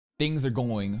things are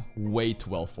going way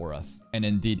too well for us. And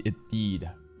indeed, it did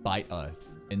bite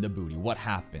us in the booty. What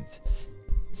happened?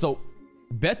 So,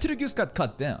 Betelgeuse got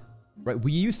cut down, right?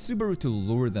 We used Subaru to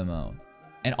lure them out.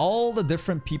 And all the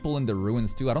different people in the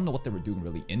ruins too. I don't know what they were doing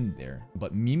really in there.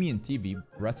 But Mimi and TV,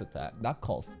 breath attack, that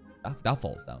falls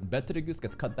down. Betelgeuse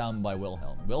gets cut down by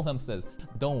Wilhelm. Wilhelm says,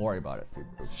 don't worry about it,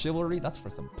 Subaru. Chivalry, that's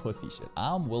for some pussy shit.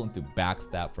 I'm willing to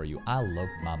backstab for you. I love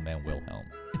my man Wilhelm.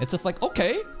 It's just like,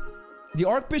 okay, the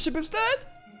Archbishop is dead?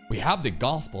 We have the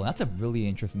gospel. That's a really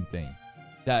interesting thing.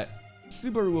 That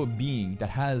Subaru, a being that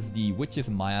has the witch's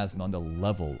miasma on the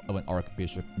level of an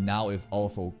Archbishop, now is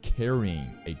also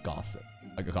carrying a gospel.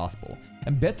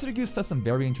 And Betelgeuse says some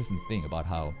very interesting thing about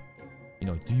how, you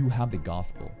know, do you have the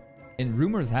gospel? And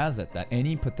rumors has it that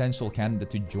any potential candidate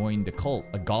to join the cult,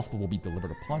 a gospel will be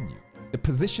delivered upon you. The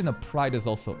position of pride is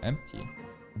also empty.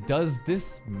 Does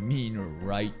this mean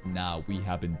right now we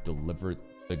haven't delivered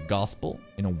the gospel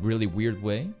in a really weird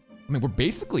way? I mean, we're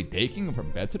basically taking it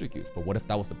from Betelgeuse, but what if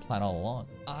that was the plan all along?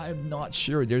 I'm not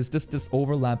sure. There's this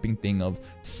overlapping thing of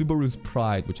Subaru's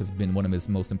pride, which has been one of his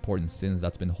most important sins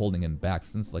that's been holding him back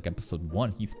since like episode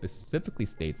 1. He specifically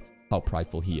states how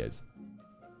prideful he is.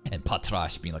 And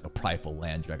Patrash being like a prideful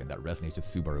land dragon that resonates with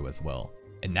Subaru as well.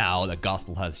 And now the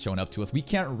gospel has shown up to us. We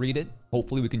can't read it.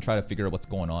 Hopefully we can try to figure out what's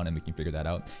going on and we can figure that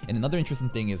out. And another interesting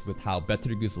thing is with how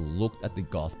Betelgeuse looked at the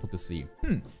gospel to see,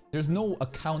 there's no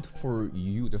account for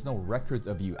you. There's no records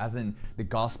of you. As in, the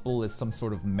gospel is some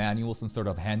sort of manual, some sort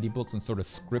of handy book, some sort of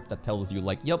script that tells you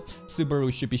like, yep,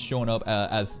 Subaru should be showing up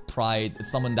as pride.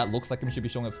 Someone that looks like him should be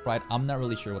showing up as pride. I'm not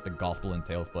really sure what the gospel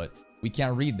entails, but we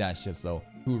can't read that shit, so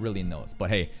who really knows?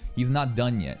 But hey, he's not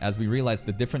done yet. As we realize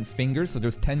the different fingers, so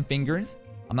there's 10 fingers.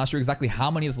 I'm not sure exactly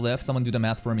how many is left. Someone do the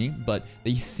math for me. But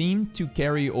they seem to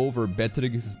carry over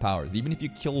Betelgeuse's powers. Even if you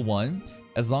kill one,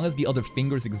 as long as the other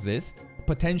fingers exist,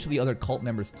 potentially other cult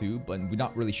members too, but we're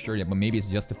not really sure yet, but maybe it's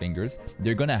just the fingers,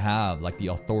 they're gonna have like the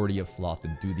authority of Sloth to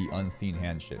do the unseen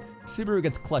hand shit. Subaru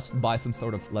gets clutched by some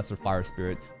sort of lesser fire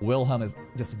spirit. Wilhelm is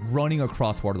just running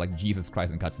across water like Jesus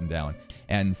Christ and cuts him down.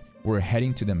 And we're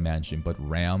heading to the mansion, but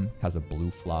Ram has a blue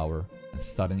flower and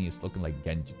suddenly it's looking like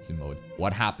Genjutsu mode.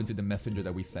 What happened to the messenger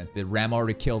that we sent? Did Ram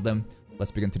already kill them?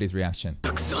 Let's begin today's reaction.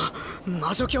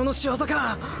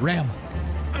 Ram!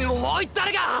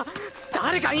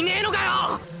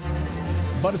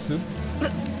 Buttersup?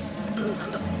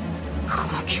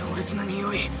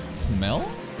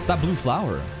 Smell? It's that blue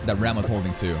flower that Ram was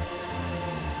holding too.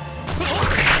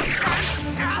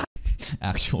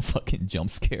 Actual fucking jump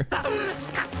scare.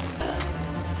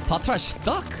 Patrash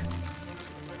stuck!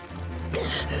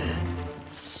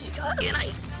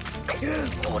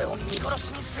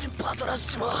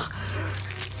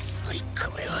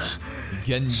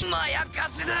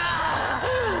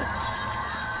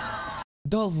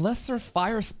 The lesser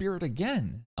fire spirit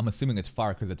again. I'm assuming it's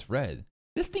fire because it's red.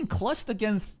 This thing clutched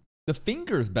against the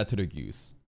fingers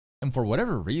Betelgeuse. And for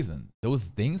whatever reason, those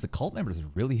things, the cult members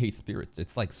really hate spirits.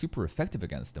 It's like super effective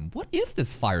against them. What is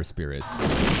this fire spirit?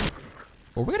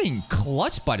 Well, we're getting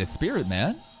clutched by the spirit,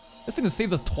 man. This thing has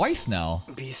saved us twice now.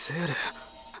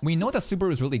 We know that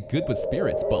Subaru is really good with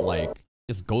spirits, but like,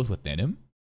 just goes within him.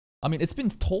 I mean, it's been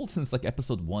told since like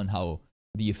episode 1 how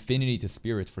the affinity to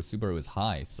spirits for Subaru is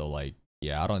high. So like,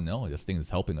 yeah, I don't know. This thing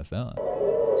is helping us out.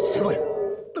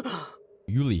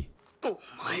 Yuli.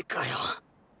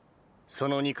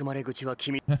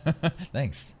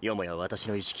 Thanks.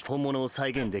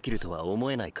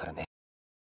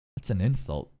 That's an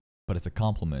insult, but it's a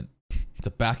compliment. It's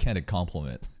a backhanded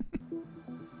compliment.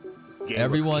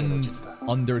 Everyone's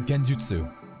under Genjutsu.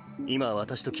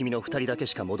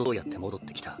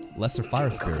 Lesser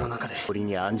fire spirit. Whoa,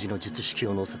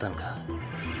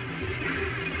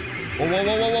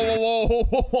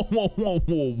 whoa,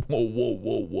 whoa,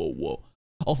 whoa, whoa, whoa.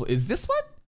 Also, is this what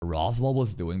Roswell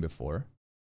was doing before?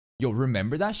 Yo,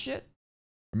 remember that shit?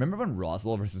 Remember when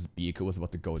Roswell versus Biko was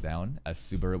about to go down as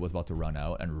Subaru was about to run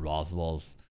out and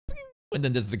Roswell's... And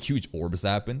then there's like huge orbs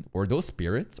happen. Were those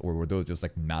spirits or were those just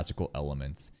like magical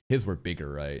elements? His were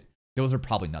bigger, right? Those are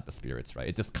probably not the spirits, right?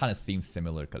 It just kind of seems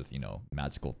similar because, you know,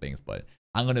 magical things. But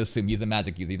I'm going to assume he's a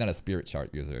magic user. He's not a spirit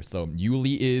chart user. So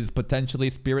Yuli is potentially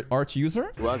a spirit arch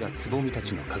user?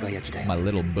 My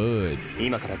little buds.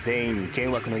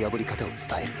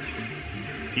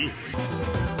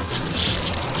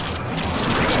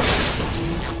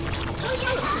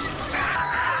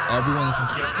 Everyone's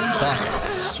thoughts.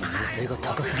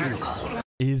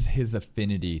 Is his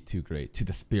affinity too great to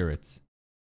the spirits?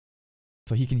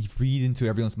 So he can read into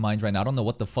everyone's mind right now. I don't know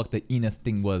what the fuck the Ines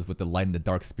thing was with the light and the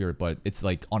dark spirit, but it's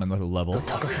like on another level.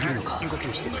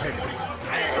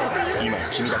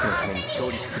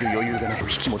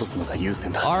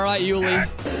 Alright, Yuli.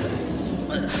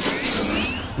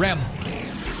 Ram.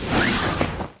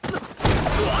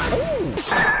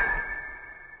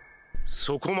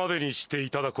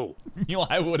 You know,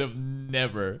 I would have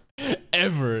never,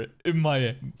 ever in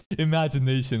my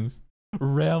imaginations,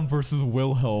 Ram versus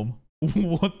Wilhelm.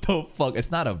 What the fuck? It's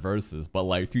not a versus, but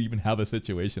like to even have a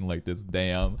situation like this,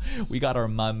 damn. We got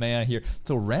my man here.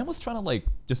 So Ram was trying to like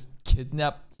just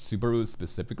kidnap Subaru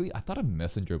specifically. I thought a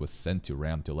messenger was sent to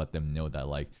Ram to let them know that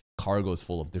like cargoes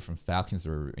full of different factions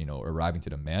are, you know, arriving to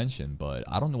the mansion, but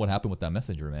I don't know what happened with that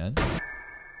messenger, man.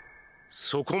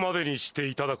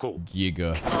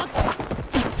 Giga.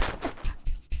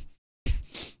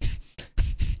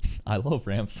 I love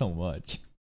Ram so much.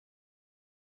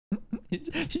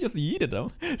 She just yeeted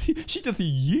him. She just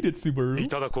yeeted Subaru.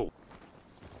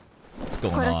 What's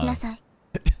going on?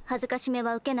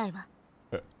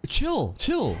 Chill,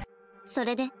 chill.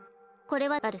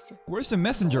 Where's the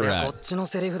messenger at?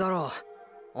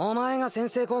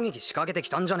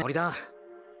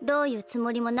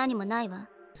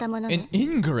 An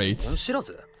ingrate?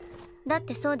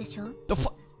 The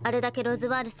fuck?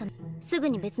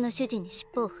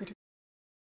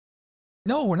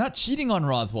 No, we're not cheating on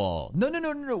Roswell.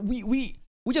 No. We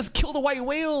just killed a white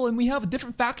whale and we have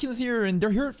different factions here and they're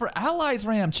here for allies,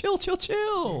 Ram. Chill.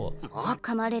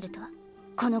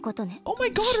 Oh my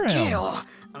god, Ram.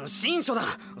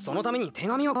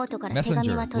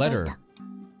 Messenger, letter.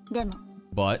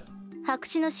 But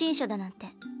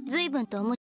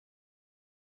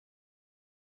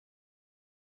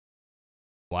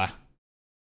what?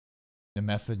 The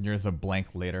messenger is a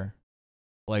blank letter.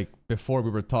 Like before we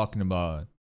were talking about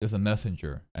there's a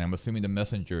messenger and I'm assuming the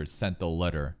messenger sent the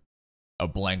letter, a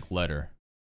blank letter.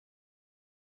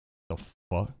 The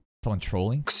fuck? Someone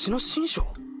trolling?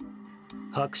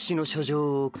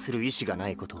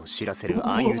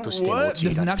 What?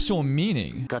 There's an actual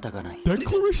meaning.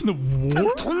 Declaration of war?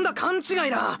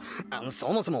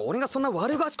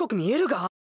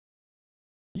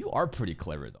 You are pretty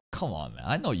clever though. Come on, man.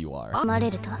 I know you are.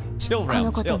 Chill,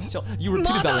 Ram. Chill. You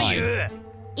repeated that line.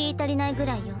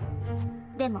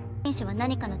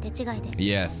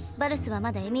 Yes.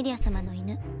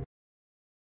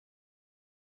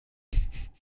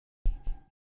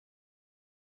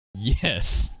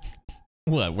 Yes.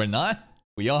 What? We're not?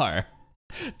 We are.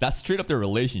 That's straight up their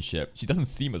relationship. She doesn't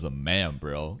seem as a man,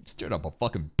 bro. It's straight up a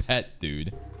fucking pet,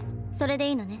 dude.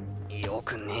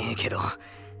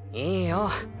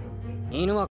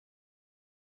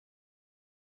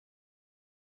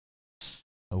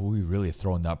 Are we really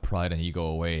throwing that pride and ego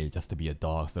away just to be a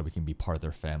dog so that we can be part of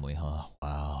their family, huh?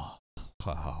 Wow.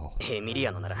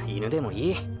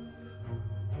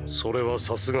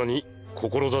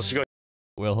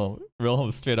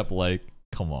 Wilhelm straight up like,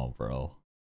 come on, bro.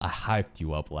 I hyped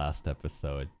you up last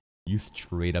episode. You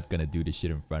straight up gonna do this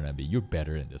shit in front of me. You're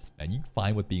better than this, man. You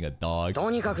fine with being a dog.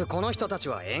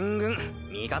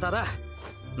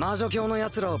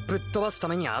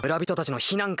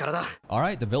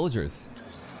 Alright, the villagers.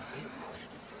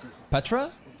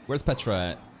 Petra? Where's Petra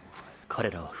at?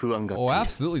 Oh,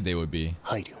 absolutely they would be.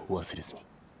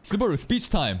 Subaru, speech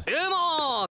time!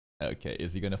 Okay,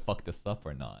 is he gonna fuck this up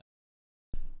or not?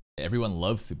 Everyone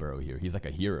loves Subaru here. He's like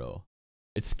a hero.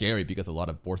 It's scary because a lot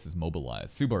of forces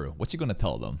mobilize. Subaru, what you gonna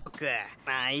tell them?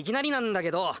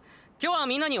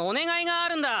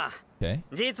 Okay.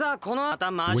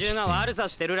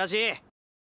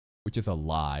 Which is a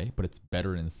lie, but it's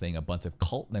better than saying a bunch of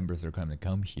cult members are going to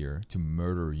come here to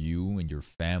murder you and your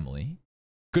family.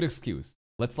 Good excuse.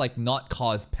 Let's like not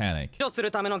cause panic.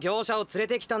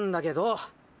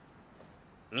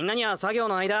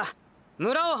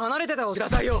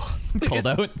 Called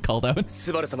out?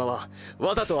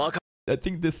 I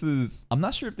think this is... I'm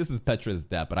not sure if this is Petra's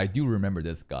dad, but I do remember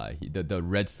this guy. The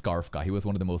red scarf guy. He was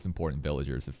one of the most important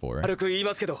villagers before. The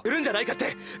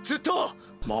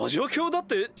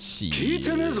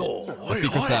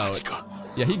secret's out.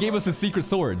 Yeah, he gave us his secret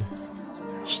sword.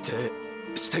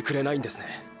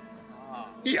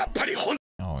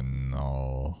 Oh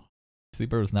no.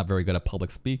 Subaru's not very good at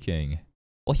public speaking.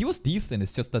 Well, he was decent,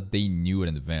 it's just that they knew it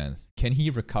in advance. Can he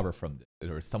recover from this?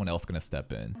 Or is someone else gonna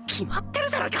step in?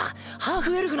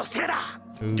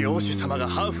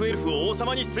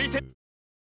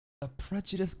 A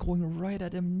prejudice going right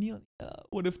at Emilia.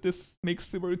 What if this makes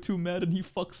Subaru too mad and he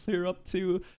fucks her up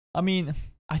too? I mean,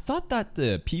 I thought that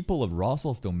the people of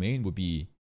Roswell's domain would be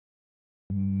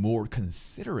more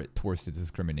considerate towards the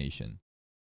discrimination.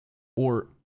 Or,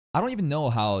 I don't even know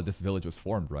how this village was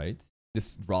formed, right?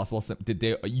 This Roswell, did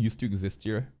they used to exist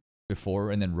here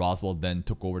before, and then Roswell then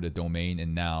took over the domain,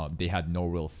 and now they had no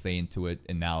real say into it,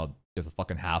 and now there's a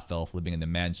fucking half-elf living in the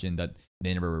mansion that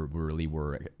they never really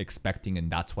were expecting, and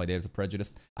that's why there's a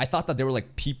prejudice. I thought that they were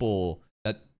like people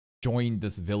that joined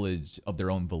this village of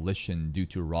their own volition due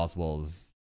to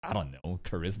Roswell's, I don't know,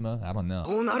 charisma? I don't know.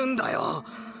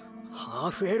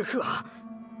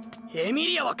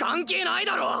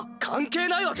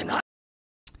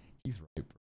 He's right, bro.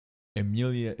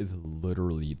 Emilia is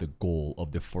literally the goal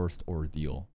of the first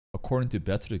ordeal. According to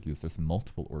Betelgeuse, there's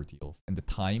multiple ordeals. And the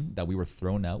time that we were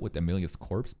thrown out with Emilia's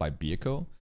corpse by Byakuo,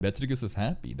 Betelgeuse is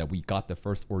happy that we got the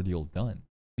first ordeal done.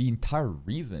 The entire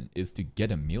reason is to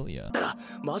get Emilia.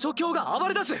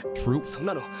 True.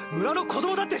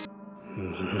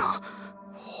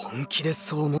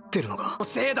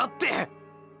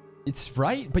 It's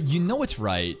right, but you know it's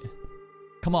right.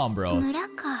 Come on, bro.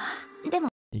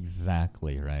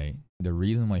 Exactly, right? The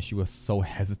reason why she was so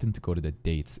hesitant to go to the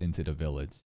dates into the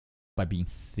village by being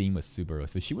seen with Subaru.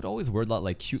 So she would always wear that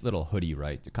like cute little hoodie,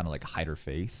 right? To kind of like hide her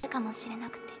face.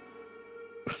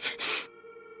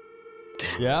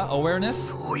 Yeah,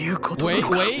 awareness?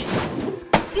 Wait.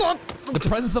 The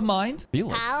presence of mind?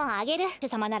 Felix.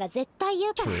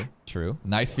 True.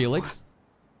 Nice, Felix.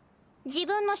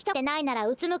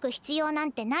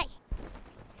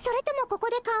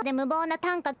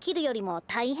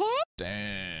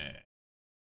 Damn.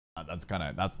 That's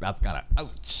kinda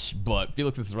ouch. But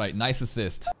Felix is right. Nice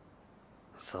assist.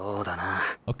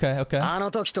 Okay.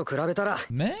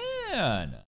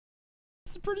 Man,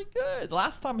 this is pretty good.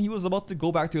 Last time he was about to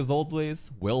go back to his old ways.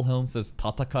 Wilhelm says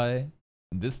Tatakai.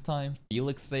 And this time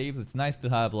Felix saves. It's nice to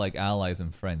have like allies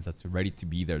and friends that's ready to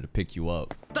be there to pick you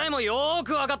up.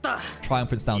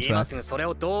 Triumphant soundtrack.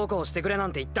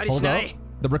 Hold up.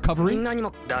 The recovery? Ram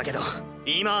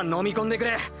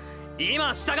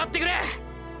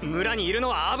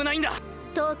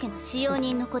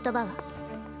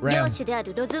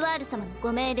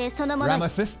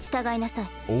assist?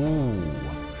 Oh.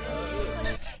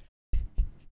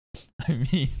 I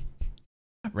mean,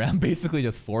 Ram basically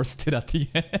just forced it at the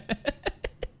end.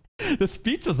 The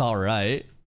speech was alright.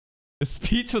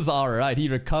 He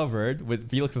recovered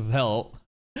with Felix's help.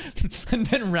 And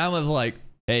then Ram was like,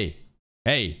 Hey,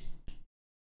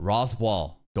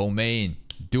 Roswell, domain,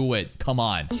 do it, come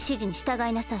on. Thank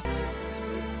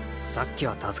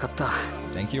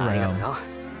you, Ram.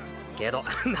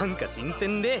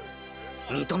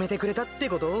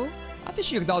 I think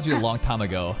she acknowledged you a long time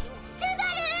ago.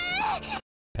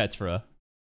 Petra.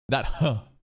 That huh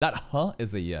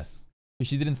is a yes.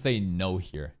 She didn't say no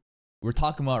here. We're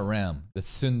talking about Ram, the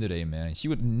tsundere, man. She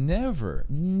would never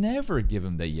give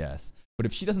him the yes. But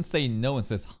if she doesn't say no and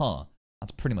says huh,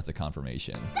 that's pretty much a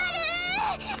confirmation.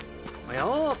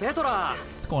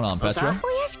 What's going on, Petra?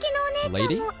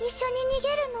 Lady?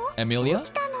 Emilia?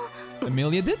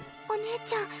 Emilia did? Oh,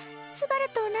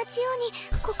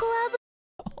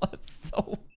 that's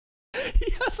so...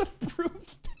 He has a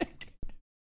broomstick.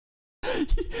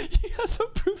 He has a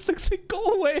broomstick saying, go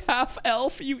away, half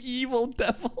elf, you evil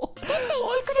devil.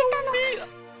 Oh, so mean.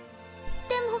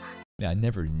 Yeah, I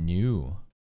never knew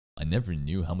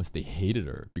how much they hated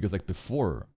her. Because like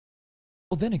before...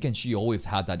 Well, then again, she always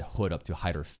had that hood up to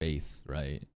hide her face,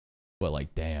 right? But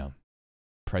like, damn.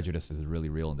 Prejudice is really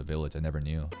real in the village. I never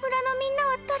knew.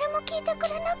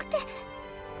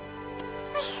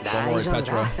 Don't worry,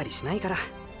 Petra.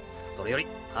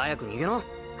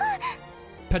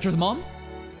 Petra's mom?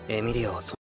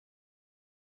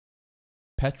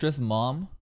 Petra's mom?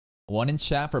 1 in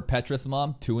chat for Petra's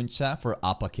mom, 2 in chat for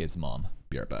Appa Kid's mom.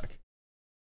 Be right back.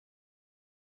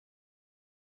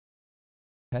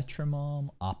 Petra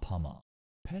mom, Appa mom.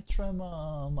 Petra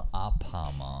mom,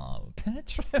 Appa mom.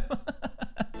 Petra mom.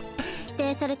 否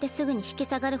定されてすぐに引き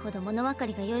下がるほど物分か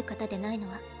りが良い方でないの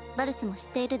はバルスも知っ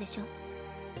ているでしょ。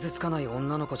傷つかない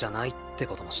女の子じゃないって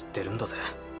ことも知ってるんだぜ。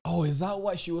Oh, is that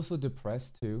why she was so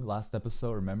depressed too? Last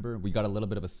episode, remember? We got a little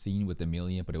bit of a scene with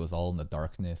Emilia, but it was all in the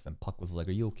darkness, and Puck was like,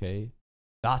 are you okay?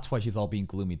 That's why she's all being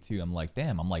gloomy too. I'm like,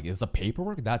 damn, is the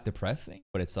paperwork that depressing?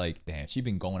 But it's like, damn, she's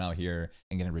been going out here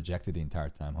and getting rejected the entire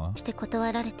time, huh? して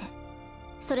断られて、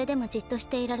それでもじっとし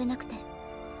ていられなくて、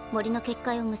森の結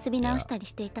界を結び直したり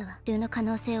していたわ。銃の可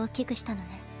能性を危惧したの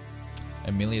ね。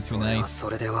Emilia too nice. そ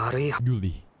れで悪い。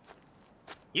Really?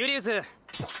 ユリウス。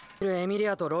エミリ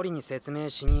アとロリに説明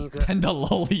しに行く。And the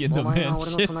lolly in the お前が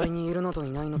俺の mansion. 隣にいるのとい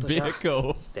ないのとじゃ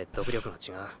Byakuo. 説得力が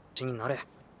違う。血になれ。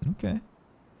Okay.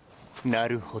 な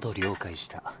るほど了解し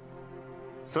た。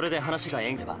それで話が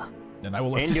縁れば Then I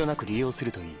will 遠慮な assist. く利用す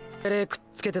るといい。くっ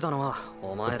つけてたのは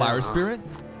お前 The だ fire よな。 spirit?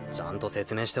 ちゃんと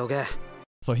説明しておけ。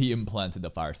So he implanted the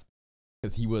fire spirit.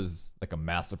 Because he was like a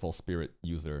masterful spirit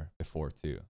user before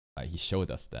too. He showed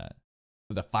us that.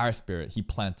 So the fire spirit he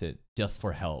planted just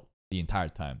for help the entire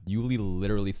time. Yuli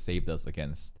literally saved us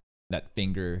against that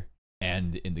finger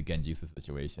and in the Genjutsu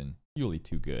situation. Yuli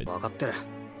too good.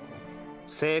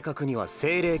 Spirit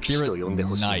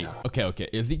Knight. Okay.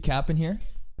 Is he capping here?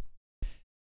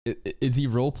 Is he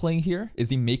role-playing here? Is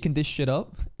he making this shit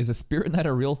up? Is a Spirit Knight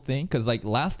a real thing? Because like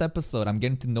last episode, I'm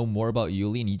getting to know more about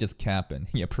Yuli and he just capping.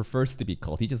 He prefers to be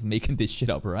called. He's just making this shit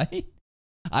up, right?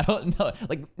 I don't know.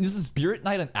 Like, is a Spirit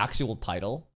Knight an actual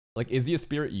title? Like, is he a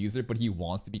spirit user, but he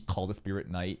wants to be called a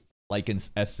Spirit Knight? Like in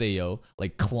SAO,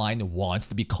 like Klein wants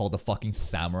to be called a fucking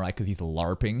samurai because he's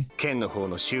LARPing.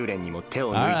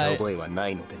 Alright.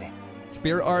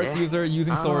 Spirit arts user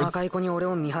using swords. He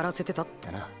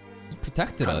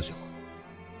protected us.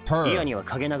 Her. Iya.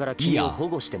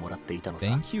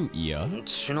 Thank you, Iya.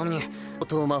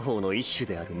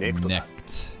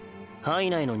 Nect.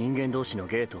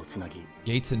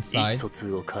 Gates inside.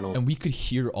 And we could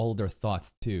hear all their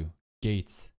thoughts too.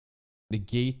 Gates. The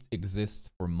gate exists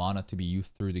for mana to be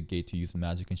used through the gate to use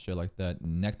magic and shit like that.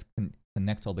 Nect can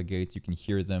connect all the gates. You can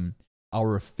hear them.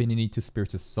 Our affinity to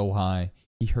spirits is so high.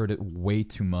 He heard it way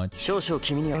too much.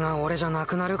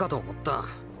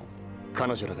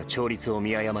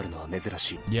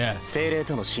 Yes.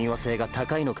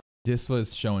 This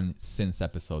was shown since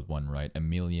episode 1, right?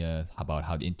 Emilia, about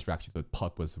how the interactions with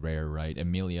Puck was rare, right?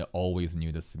 Emilia always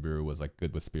knew that Subaru was like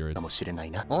good with spirits.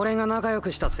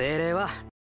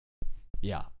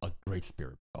 Yeah, a great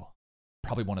spirit, bro.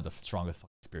 Probably one of the strongest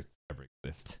spirits to ever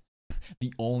exist.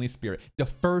 The only spirit, the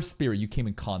first spirit you came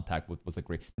in contact with was a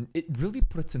great... It really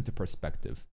puts into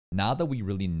perspective. Now that we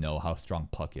really know how strong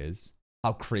Puck is,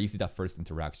 how crazy that first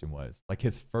interaction was. Like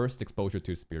his first exposure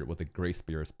to a spirit was a great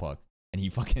spirit's Puck. And he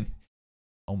fucking...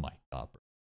 Oh my god, bro.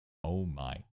 Oh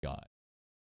my god.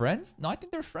 Friends? No, I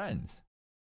think they're friends.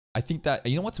 I think that,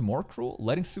 you know what's more cruel?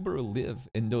 Letting Subaru live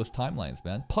in those timelines,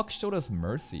 man. Puck showed us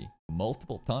mercy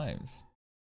multiple times.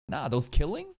 Nah, those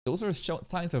killings? Those are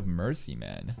signs of mercy,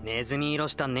 man. It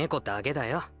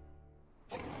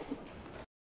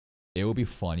would be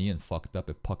funny and fucked up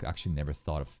if Puck actually never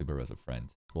thought of Subaru as a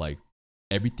friend. Like,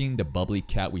 everything the bubbly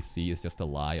cat we see is just a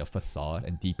lie, a facade,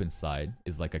 and deep inside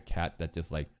is like a cat that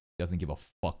just like doesn't give a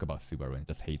fuck about Subaru and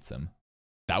just hates him.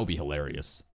 That would be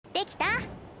hilarious.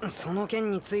 その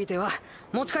件については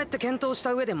持ち帰って検討し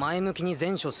た上で前向きに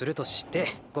善処するとして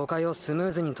誤解をスム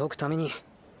ーズに解くために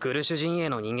グルシュ陣営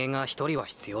の人間が一人は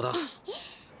必要だ。そ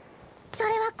れ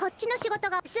はこっちの仕事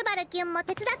がスバルキュンも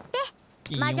手伝っ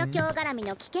て。魔女教絡み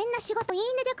の危険な仕事いい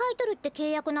ねで書いとるって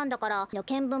契約なんだからの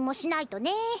見分もしないと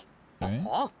ね。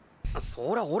あ、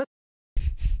そりゃ俺。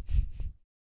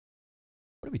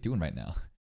What are we doing right now?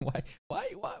 Why are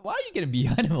you getting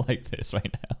behind him like this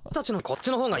right now? たちのこっち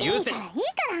の方が優先。いいか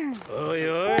ら。おい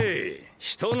おい、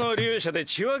人の流車で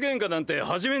血話喧嘩なんて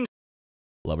始めん。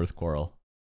Lover's quarrel.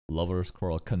 Lover's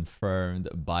quarrel confirmed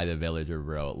by the villager,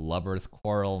 bro. Lover's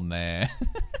quarrel, man.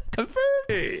 Confirmed.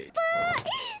 Hey.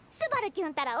 スバルキュ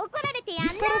ンたら怒られてやんな。You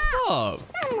set us up.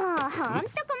 もうほんと困っ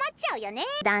ちゃうよね。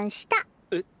断した。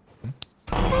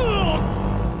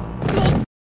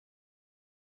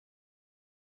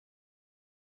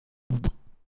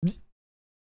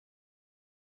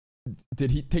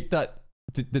Did he take that?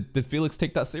 Did Felix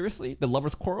take that seriously? The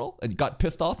lovers' quarrel and got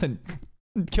pissed off and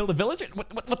killed the villager? What?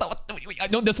 I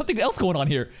know there's something else going on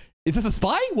here. Is this a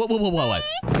spy? What?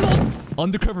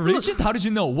 Undercover agent? How did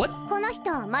you know? What? この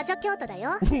人魔女京都だ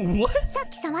よ。What? さっ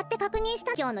き触って確認し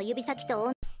た今日の指先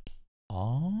と。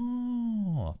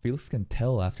Oh, Felix can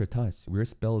tell after touch. Weird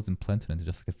spell is implanted into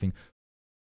just like a finger.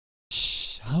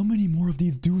 Shh. How many more of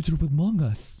these dudes are among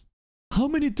us? How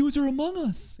many dudes are among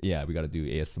us? Yeah, we gotta do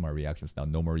ASMR reactions now.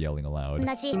 No more yelling aloud.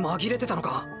 紛れてたの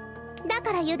か。だ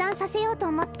から油断させようと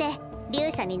思って流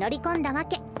車に乗り込んだわ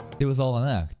け。It was all an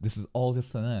act. This is all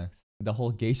just an act. The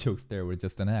whole gay jokes there were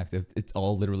just an act. It's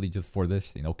all literally just for this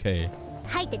scene. Okay.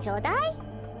 入ってちょうだい。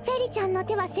フェリちゃんの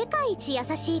手は世界一優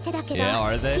しい手だけど、Yeah,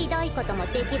 are they? ひどいことも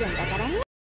できるんだからね。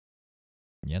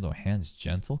Yeah, the hand's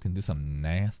gentle, can do some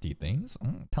nasty things.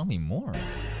 Tell me more.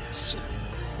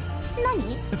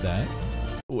 何? That's...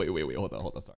 Wait, hold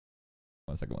on, sorry.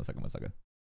 One second.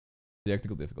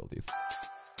 Technical difficulties.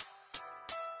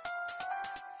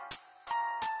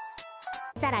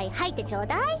 さらい入ってちょう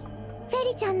だい。フェ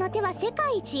リちゃんの手は世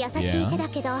界一優しい手だ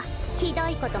けど、ひど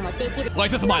いこともできる。Why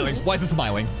is it smiling? Why is it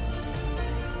smiling?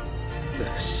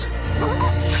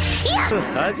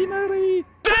 始まり。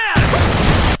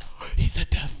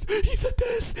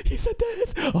He's a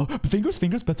death. Oh,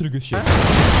 fingers, better good shit.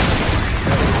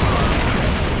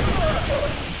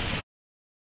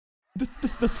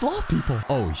 the sloth people.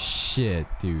 Oh shit,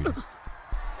 dude.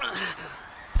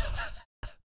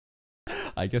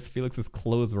 I guess Felix's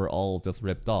clothes were all just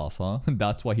ripped off, huh?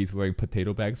 That's why he's wearing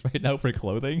potato bags right now for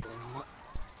clothing.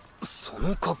 そ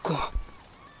の格好。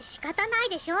仕方ない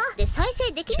でしょ。で再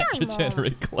生できないもん。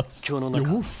Generate clothes. 今日の Yo,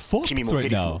 中 we're fucked 君もフェ right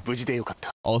リスも now. 無事でよかっ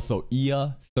た。 Also,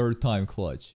 Ia, third time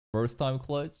clutch. First time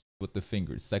clutch with the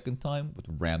fingers. Second time with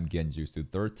Ram Genjutsu.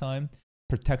 Third time,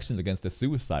 protection against the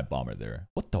suicide bomber there.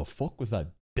 What the fuck was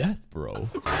that death, bro?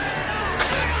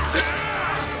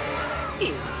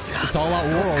 It's all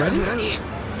out war already?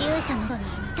 勇者の頃に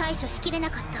対処しきれな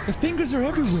かった。 The fingers are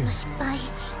私 everywhere. の失敗。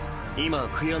今は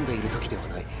悔やんでいる時では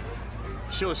ない。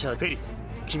負傷者フェリス、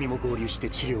君も合流して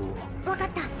治療を。わかっ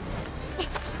た。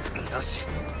よし、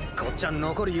こっちは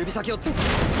残る指先をつ。 That's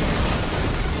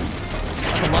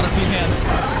a lot of scene hands.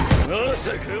 ま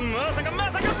さかまさか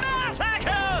まさかまさ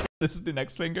か This is the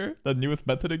next finger, the newest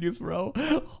method to use, bro.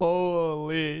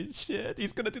 Holy shit,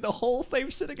 he's gonna do the whole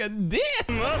same shit again. This!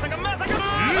 まさかまさか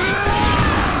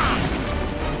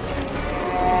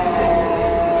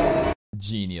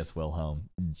Genius, Wilhelm.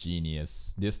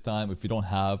 Genius. This time, if you don't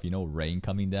have, you know, rain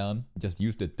coming down, just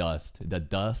use the dust. The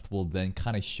dust will then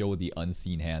kind of show the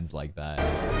unseen hands like that.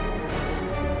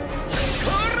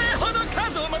 これほど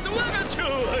数を増す我が長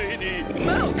輩に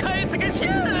名を変えつけし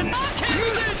やる負ける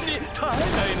連に絶えな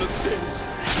いのです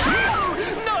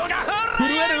のがほ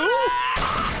ら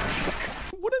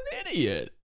What an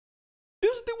idiot.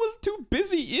 This dude was too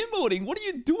busy emoting. What are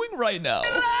you doing right now?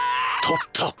 取っ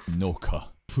た。 Noka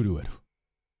Furueru.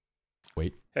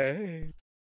 Wait. Hey.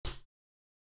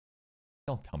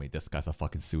 Don't tell me this guy's a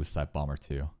fucking suicide bomber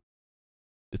too.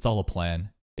 It's all a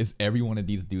plan. Is every one of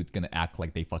these dudes gonna act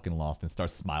like they fucking lost and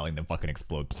start smiling then fucking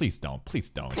explode? Please don't. Please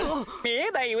don't. 見え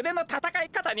ない腕の戦い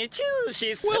方に注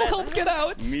視する Wilhelm, get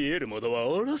out! 見えるものは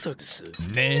おろそくす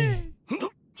Nah.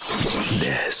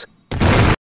 です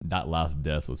That last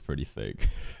death was pretty sick.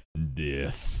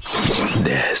 This.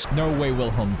 です No way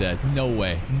Wilhelm dead. No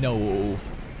way. No.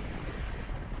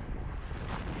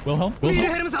 Wilhelm? ウィル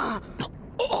Wilhelm? ヘルムさん。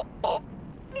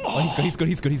 Oh, he's good. He's good.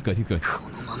 He's good. He's good. He's good. こ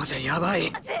のままじゃやば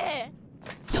い。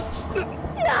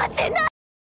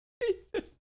 He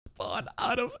just spawned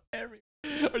out of every.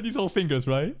 Are these all fingers,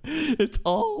 right? It's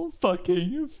all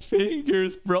fucking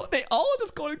fingers, bro. They all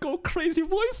just gonna go crazy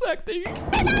voice acting.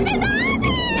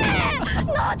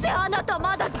 なぜあなた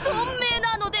まだ存命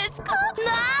なのですか。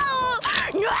な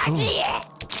お、何。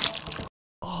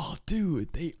 Oh,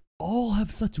 dude, they all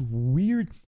have such weird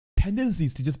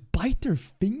tendencies to just bite their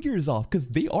fingers off because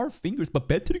they are fingers. But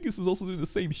Betrigus is also doing the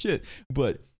same shit.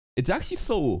 But it's actually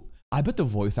so. I bet the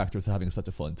voice actors are having such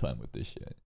a fun time with this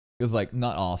shit. Because, like,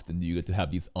 not often do you get to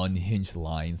have these unhinged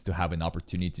lines to have an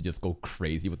opportunity to just go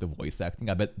crazy with the voice acting.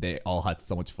 I bet they all had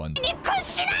so much fun. こ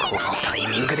のタイ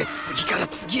ミングで次から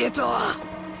次へと。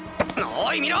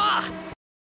おい見ろ。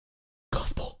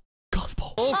 Gospel.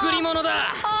 Gospel. 贈り物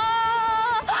だ。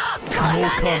こん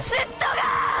なネスット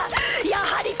がや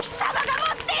はり貴様が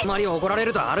持って。あまり怒られ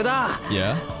るとあれだ。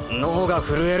 Yeah? 脳が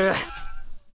震える。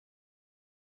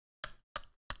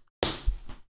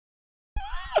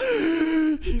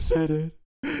 He said it.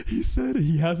 He said it.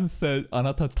 He hasn't said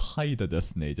Anata taida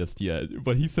desu ne just yet.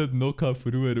 But he said Noka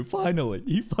furueru. Finally.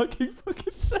 He fucking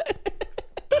said it.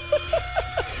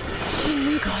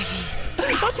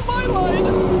 That's my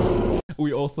line.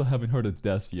 We also haven't heard a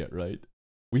death yet, right?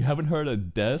 We haven't heard a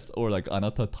death or like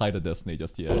Anata taida desu ne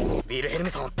just yet. ウィルヘルム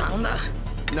さんを頼んだ。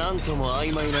なんとも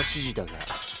曖昧な指示だが。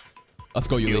 Let's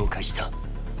go, 了 Yui. 解した。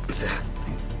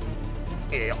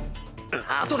いや、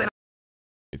後でな。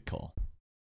 Good call.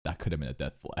 That could have been a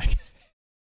death flag.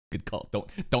 Good call.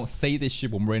 Don't say this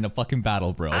shit when we're in a fucking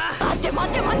battle, bro. 待って待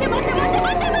って待って待って待って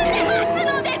待って待って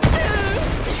のです。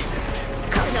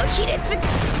この卑劣。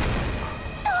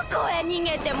どこへ逃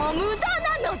げても無駄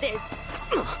なのです。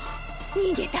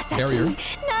逃げた先に。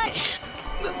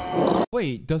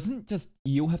Wait, doesn't just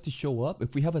Io have to show up?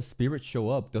 If we have a spirit show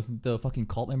up, doesn't the fucking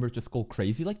cult member just go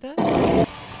crazy like that?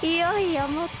 いよいよ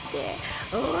もって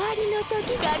終わりの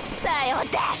時が来たよ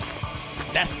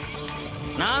です。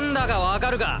なんだかわ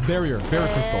かるか。 Barrier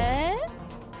crystal.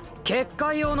 結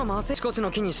界用のマセチコチ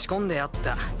の木に仕込んであっ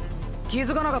た。気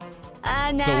づかなかった。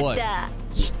あな So what? た、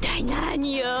一体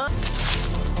何を。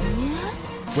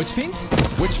 Witch fiends?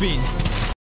 Witch fiends.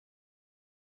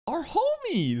 Our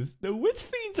homies! The witch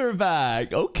fiends are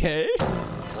back! Okay.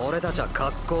 俺たちは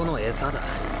格好の餌だ。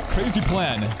 Crazy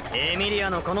plan. エミリア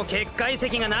のこの結界石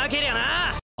がなけりゃ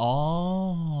な。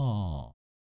 Oh.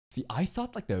 See, I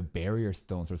thought like the barrier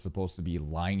stones are supposed to be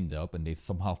lined up and they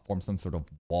somehow form some sort of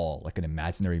wall, like an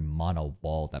imaginary mana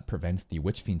wall that prevents the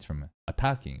witch fiends from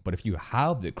attacking. But if you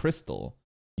have the crystal,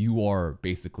 you are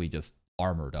basically just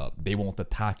armored up. They won't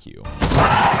attack you.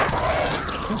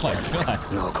 Oh my god.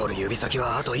 残る指先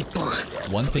はあと1本。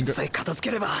 One そい finger. つさえ片付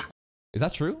ければ。 Is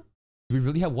that true? Do we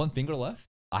really have one finger left?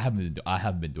 I haven't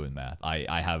been doing math. I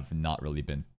have not really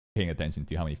been paying attention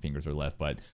to how many fingers are left,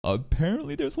 but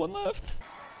apparently there's one left.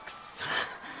 くそ、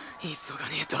急が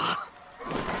ねえと。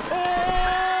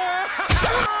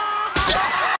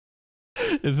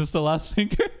 Is this the last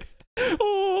finger?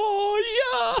 Oh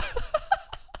yeah.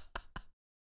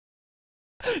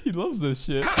 He loves this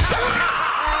shit. What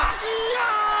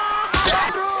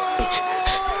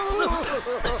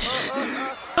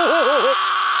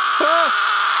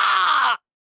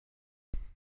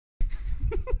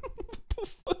the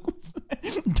fuck was that?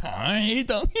 Die,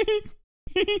 die.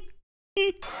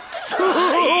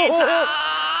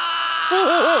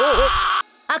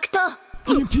 Acto!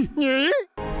 EMT.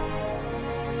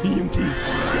 EMT.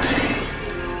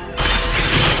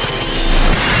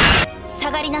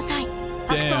 下がりなさい。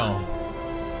アクト。 Damn.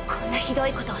 こんなひど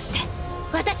いことをして、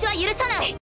私は許さな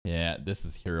い。 Yeah, this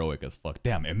is heroic as fuck.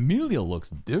 Damn, Emilia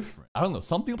looks different. I don't know,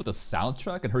 something about the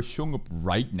soundtrack and her showing up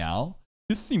right now.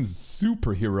 This seems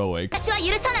super heroic. 私は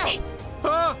許さない。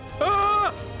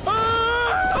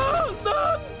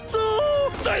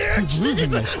 He's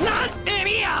losing it. エ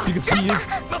ミリア Because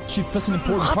she's such an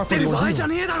important 待 part って for the る場合じゃ ordeal.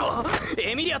 ねえだろ。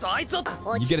エミリアとあいつを。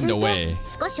 You get in the way.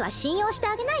 少しは信用して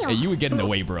あげなよ。 Hey, you would get in the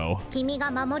way, bro. 君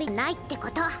が守りないってこ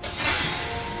と。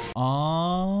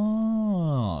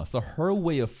 Ah, so her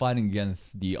way of fighting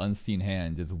against the unseen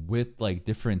hand is with like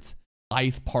different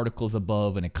ice particles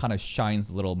above, and it kind of shines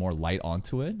a little more light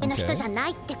onto it. の人 Okay. じゃな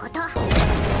いってこと。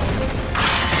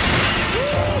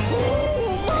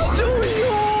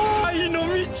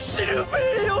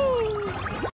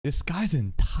 This guy's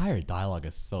entire dialogue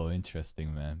is so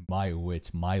interesting, man. My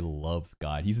witch, my love's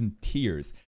god. He's in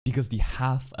tears because the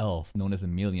half-elf known as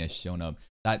Emilia has shown up.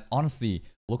 That honestly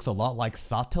looks a lot like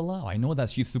Satella. I know that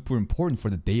she's super important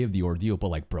for the day of the ordeal, but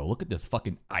like, bro, look at this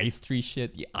fucking ice tree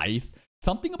shit, the ice.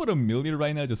 Something about Emilia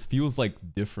right now just feels like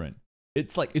different.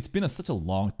 It's like, it's been such a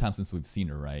long time since we've seen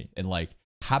her, right? And like,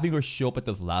 having her show up at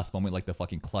this last moment like the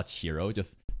fucking clutch hero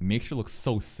just makes her look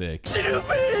so sick.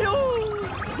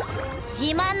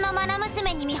 自慢のマナ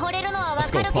娘に見惚れるのはわ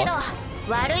かるけど、 Let's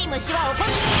go, 悪い虫は怒る。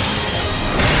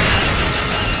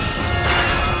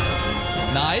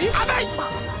 Nice!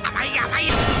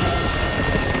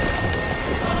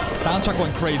 Soundtrack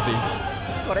went crazy.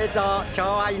 これぞ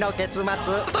寵愛の結末。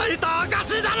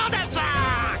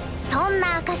そん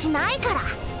な証ないから。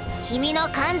君の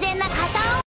完全な型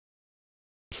を。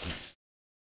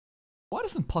 Why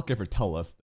doesn't Puck ever tell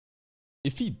us?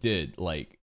 If he did,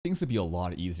 like, things would be a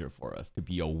lot easier for us to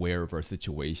be aware of our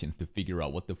situations, to figure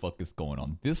out what the fuck is going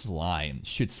on. This line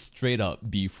should straight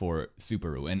up be for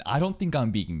Subaru, and I don't think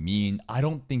I'm being mean. I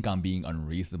don't think I'm being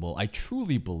unreasonable. I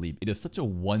truly believe it is such a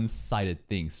one-sided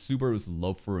thing. Subaru's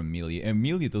love for Emilia.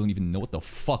 Emilia doesn't even know what the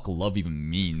fuck love even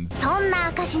means. そんな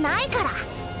証ないから。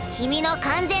君の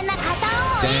完全な型を。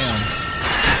 Damn.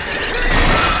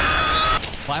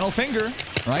 Final finger,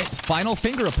 right? Final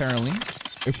finger, apparently.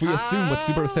 If we assume what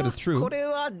Subaru said is true. これ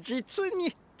は実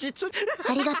に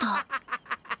ありがとう。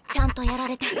ちゃんとやら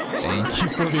れて。 Thank you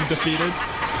for being defeated.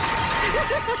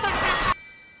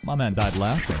 My man died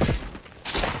laughing.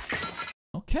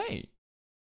 Okay.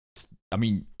 I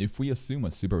mean, if we assume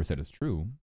what Subaru said is true,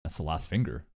 that's the last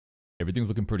finger. Everything's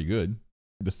looking pretty good.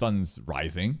 The sun's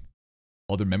rising.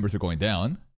 Other members are going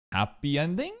down. Happy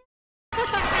ending?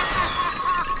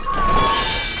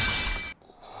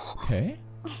 Okay.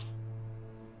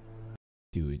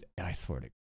 Dude, I swear to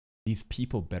God, these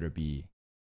people better be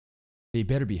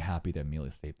happy that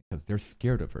Emilia's safe because they're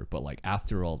scared of her. But like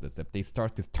after all this, if they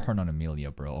start to turn on Emilia,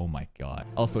 bro, oh my god.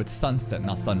 Also, it's sunset,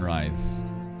 not sunrise.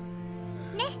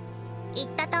 言っ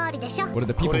た通りでしょ。 What do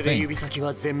the こ people れで think? 指先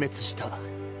は全滅した。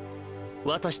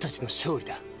私たちの勝利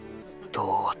だ。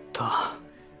どうだ。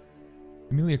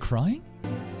 Emilia crying?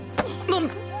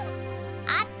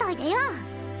 あっといでよ。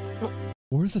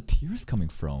 Where's the tears coming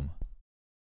from?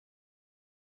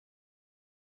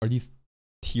 Are these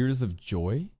tears of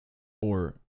joy?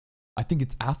 Or I think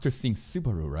it's after seeing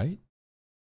Subaru, right?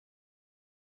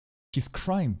 She's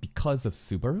crying because of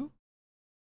Subaru?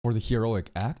 For the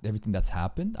heroic act, everything that's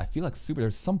happened? I feel like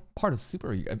there's some part of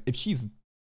Subaru. If she's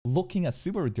looking at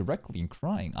Subaru directly and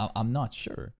crying, I'm not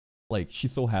sure. Like,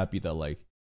 she's so happy that like,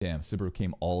 damn, Subaru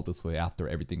came all this way after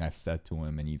everything I've said to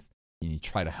him and he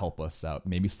tried to help us out.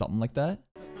 Maybe something like that?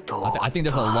 I think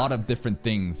there's a lot of different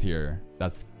things here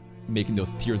that's making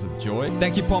those tears of joy.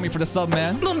 Thank you, Pommy, for the sub,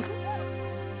 man.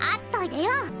 あっといでよ。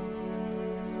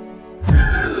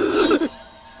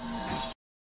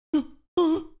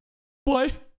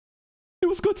 Why?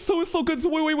 was good. So good.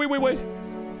 Wait.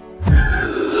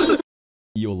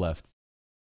 Io left.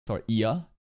 Sorry, Ia.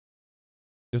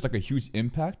 There's like a huge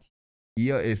impact.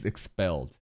 Ia is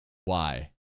expelled.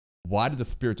 Why? Why did the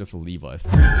spirit just leave us?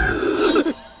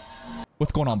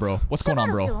 What's going on, bro? What's going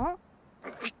on, bro?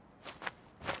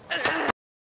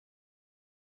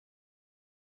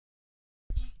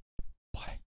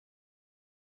 Why?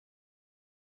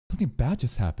 Something bad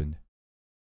just happened.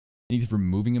 And he's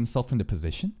removing himself from the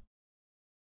position?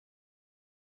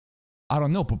 I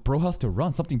don't know, but bro has to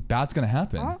run. Something bad's gonna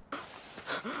happen. Huh?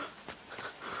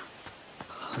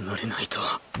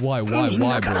 Why,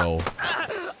 bro?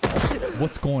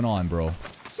 What's going on, bro?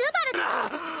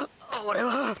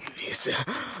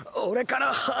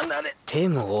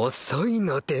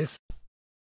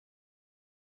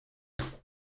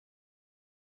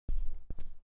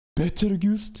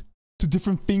 Betelgeuse to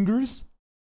different fingers?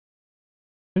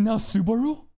 And now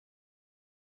Subaru?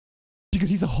 Because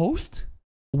he's a host?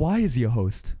 Why is he a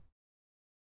host?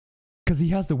 Because he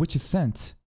has the witch's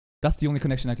scent. That's the only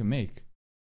connection I can make.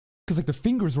 Because like the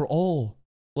fingers were all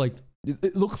like,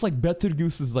 it looks like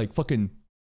Betelgeuse's like fucking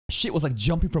shit was like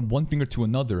jumping from one finger to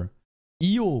another.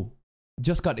 Io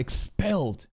just got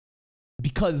expelled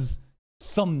because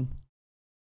some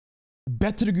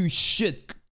Betelgeuse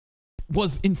shit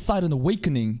was inside an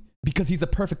awakening because he's a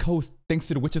perfect host thanks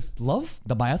to the witch's love?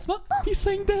 The miasma? He's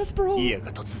saying this, bro. Ia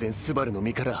が突然スバルの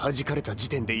身から弾かれた時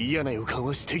点で嫌な予感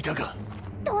をしていたが。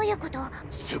どういうこと？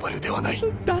スバルではない。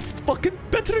That's fucking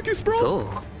Betelgeuse, bro. そう。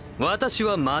私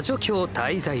は魔女教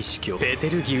滞在司教ベ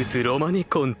テルギウス・ロマネ・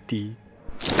コンティ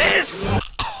です。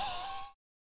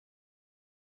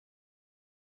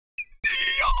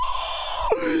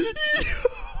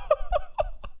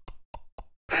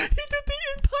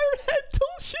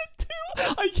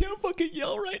I can't fucking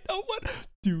yell right now. What?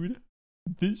 Dude,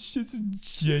 this shit's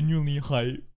genuinely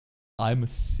hype. I'm a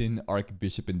Sin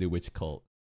Archbishop in the Witch Cult.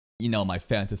 You know, my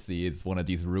fantasy is one of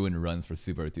these ruin runs for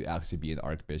Subaru to actually be an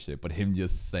Archbishop, but him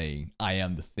just saying, I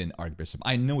am the Sin Archbishop.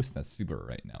 I know it's not Subaru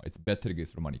right now. It's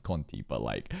Betelgeuse Romani Conti, but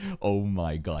like, oh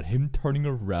my god, him turning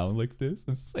around like this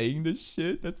and saying this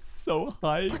shit, that's so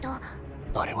hype.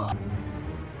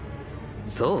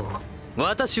 そう。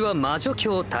私は魔女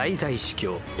教滞在司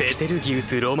教ベテルギウ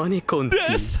ス・ロマネ・コンテ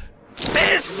ィです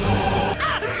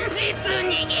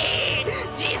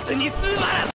実に素晴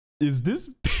らしい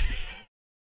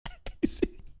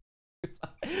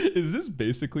Is this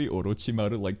basically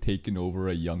Orochimaru like taking over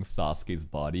a young Sasuke's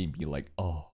body and be like,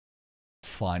 oh,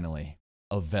 finally,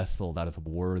 a vessel that is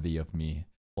worthy of me.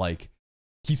 Like,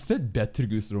 he said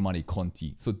Betelgeuse Romani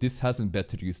Conti, so this hasn't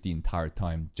Betelgeuse the entire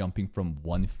time, jumping from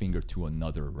one finger to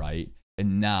another, right?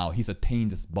 And now he's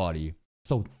attained this body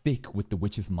so thick with the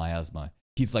witch's miasma.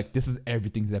 He's like, this is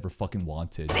everything he's ever fucking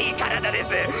wanted.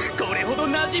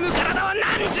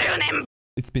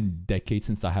 It's been decades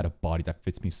since I had a body that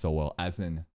fits me so well. As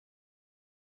in,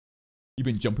 you've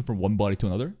been jumping from one body to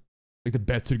another? Like the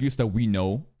Betelgeuse that we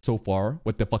know so far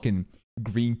with the fucking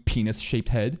green penis-shaped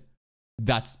head?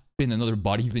 That's been another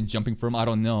body he's been jumping from? I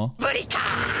don't know.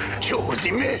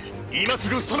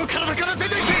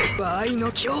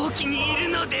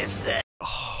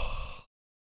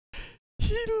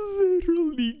 He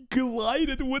literally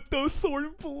glided with those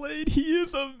sword blade. He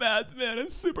is a madman, and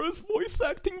Subaru's voice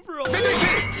acting, bro.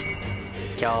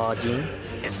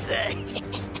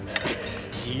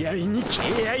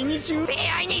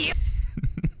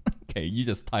 Okay, you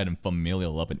just tied him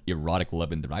familial love and erotic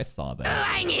love in there. I saw that.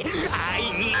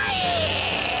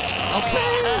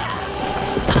 Okay.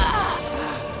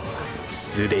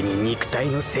 すでに肉体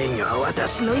の制御は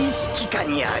私の意識下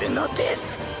にあるので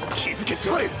す。気づけス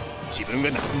バル。自分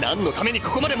が何のために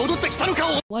ここまで戻ってきたのか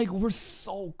を。Like, we're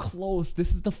so close.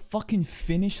 This is the fucking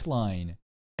finish line.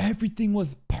 Everything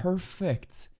was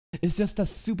perfect. It's just that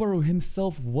Subaru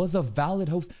himself was a valid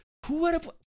host. Who would have...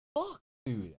 Fuck,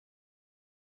 dude.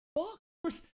 Fuck.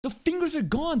 The fingers are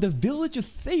gone. The village is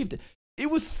saved. It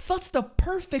was such the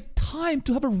perfect time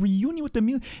to have a reunion with the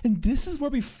meal. And this is where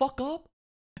we fuck up?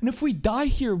 And if we die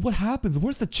here, what happens?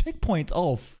 Where's the checkpoint?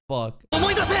 Oh, fuck.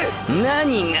 思い出せ。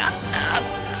何が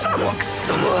そもく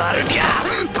そもあるか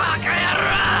バカ野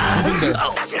郎。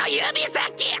私の指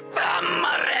先。頑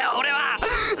張れ俺は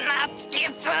夏木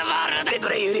スバルでく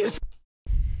れユリウス。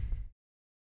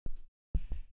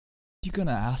You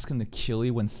gonna ask him to kill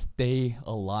you when Stay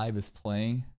Alive is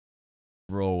playing?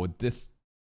 Bro, this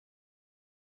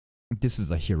is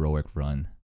a heroic run.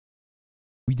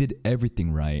 We did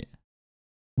everything right.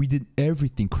 We did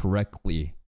everything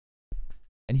correctly.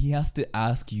 And he has to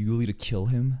ask Yuli to kill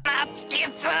him? 夏木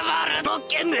スバルの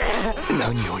件で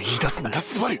何を言い出すんだ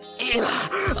スバル今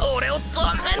俺を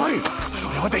止めるそ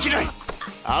れはできない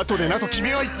後でなと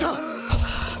君は言った。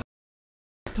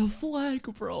 The flag,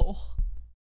 bro.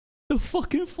 The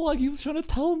fucking flag he was trying to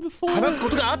tell him before. 話すこ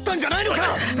とがあったんじゃないの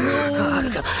か。あ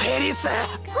るかヘリス。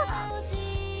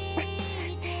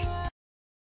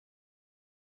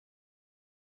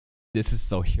 This is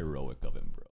so heroic of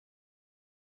him, bro.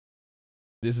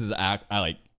 This is I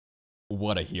like,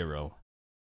 what a hero.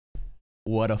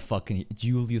 What a fucking...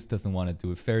 Julius doesn't want to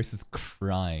do it. Ferris is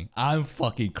crying. I'm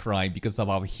fucking crying because of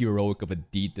how heroic of a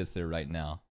deed this is right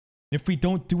now. If we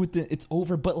don't do it, then it's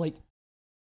over, but like...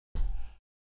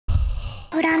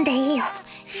 恨んでいいよ、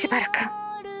スバル君。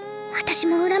私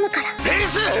も恨むから。ヘリ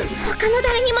ス。他の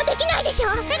誰にもできないでしょ。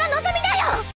それが望みだ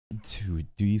よ。 Dude,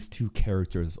 these two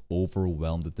characters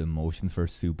overwhelmed with emotions for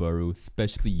Subaru,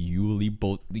 especially Yuli.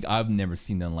 Both, like, I've never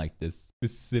seen them like this.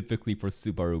 Specifically for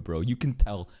Subaru, bro. You can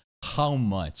tell how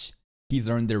much he's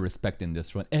earned their respect in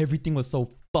this run. Everything was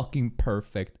so fucking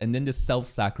perfect, and then the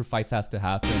self-sacrifice has to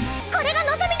happen. これが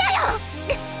望みだよ。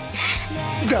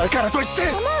だからといって。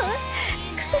思う？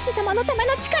カルシ様のため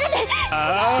の力で。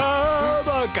ああ、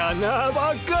バカな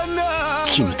バカな。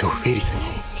君とフェリス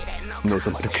に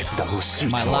望まる決断を強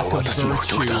いたのは私の不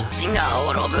徳だ。血が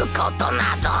滅ぶこと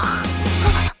など。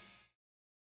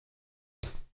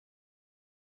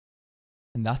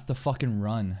And that's the fucking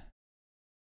run.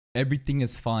 Everything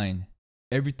is fine.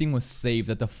 Everything was saved.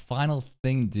 At the final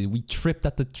thing, dude, we tripped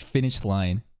at the finish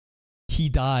line. He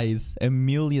dies.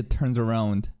 Emilia turns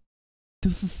around.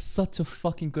 This is such a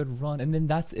fucking good run. And then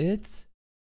that's it?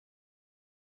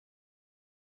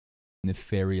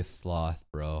 Nefarious Sloth,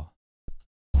 bro.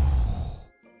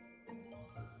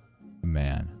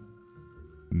 Man.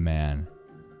 Man.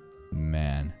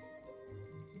 Man.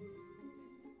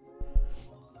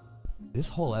 This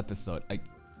whole episode, like,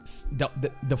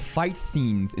 the fight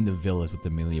scenes in the village with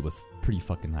Emilia was pretty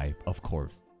fucking hype, of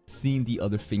course. Seeing the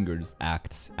other fingers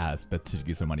act as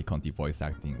Betsugi's or Mariconti voice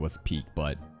acting was peak,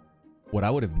 but what I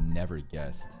would have never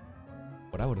guessed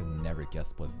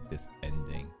was this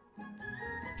ending.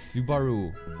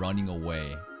 Subaru running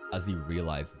away as he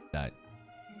realizes that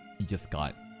he just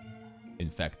got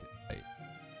infected. Like,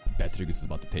 Betsugi is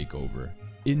about to take over.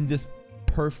 In this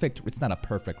perfect, it's not a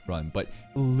perfect run, but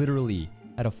literally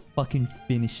at a fucking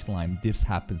finish line, this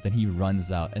happens. Then he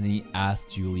runs out and then he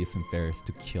asks Julius and Ferris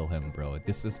to kill him, bro.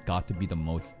 This has got to be the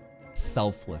most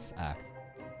selfless act.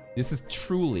 This is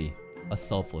truly a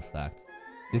selfless act.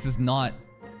 This is not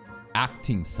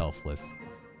acting selfless.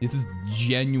 This is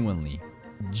genuinely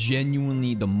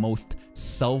the most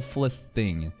selfless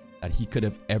thing that he could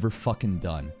have ever fucking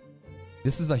done.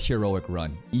 This is a heroic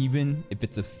run. Even if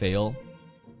it's a fail,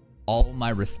 all my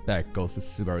respect goes to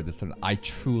Subaru this time. I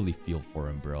truly feel for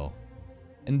him, bro.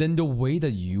 And then the way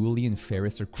that Yuli and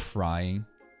Ferris are crying,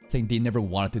 saying they never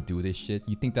wanted to do this shit.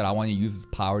 You think that I want to use this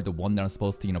power, the one that I'm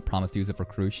supposed to, promise to use it for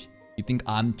Krush? You think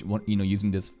I'm, using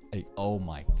this? Like, oh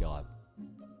my god.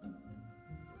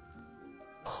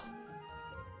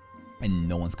 And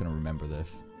no one's gonna remember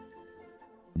this.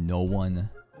 No one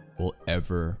will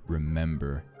ever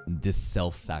remember this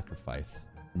self-sacrifice.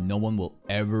 No one will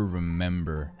ever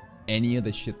remember any of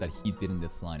the shit that he did in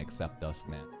this line except us,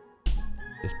 man.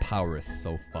 This power is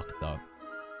so fucked up.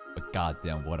 But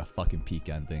goddamn, what a fucking peak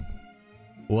ending.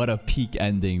 What a peak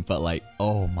ending, but like,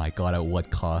 oh my god, at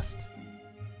what cost?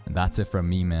 And that's it from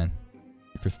me, man.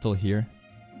 If you're still here,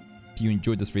 if you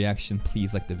enjoyed this reaction,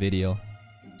 please like the video.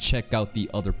 Check out the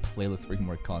other playlists for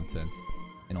more content.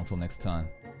 And until next time,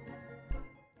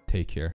 take care.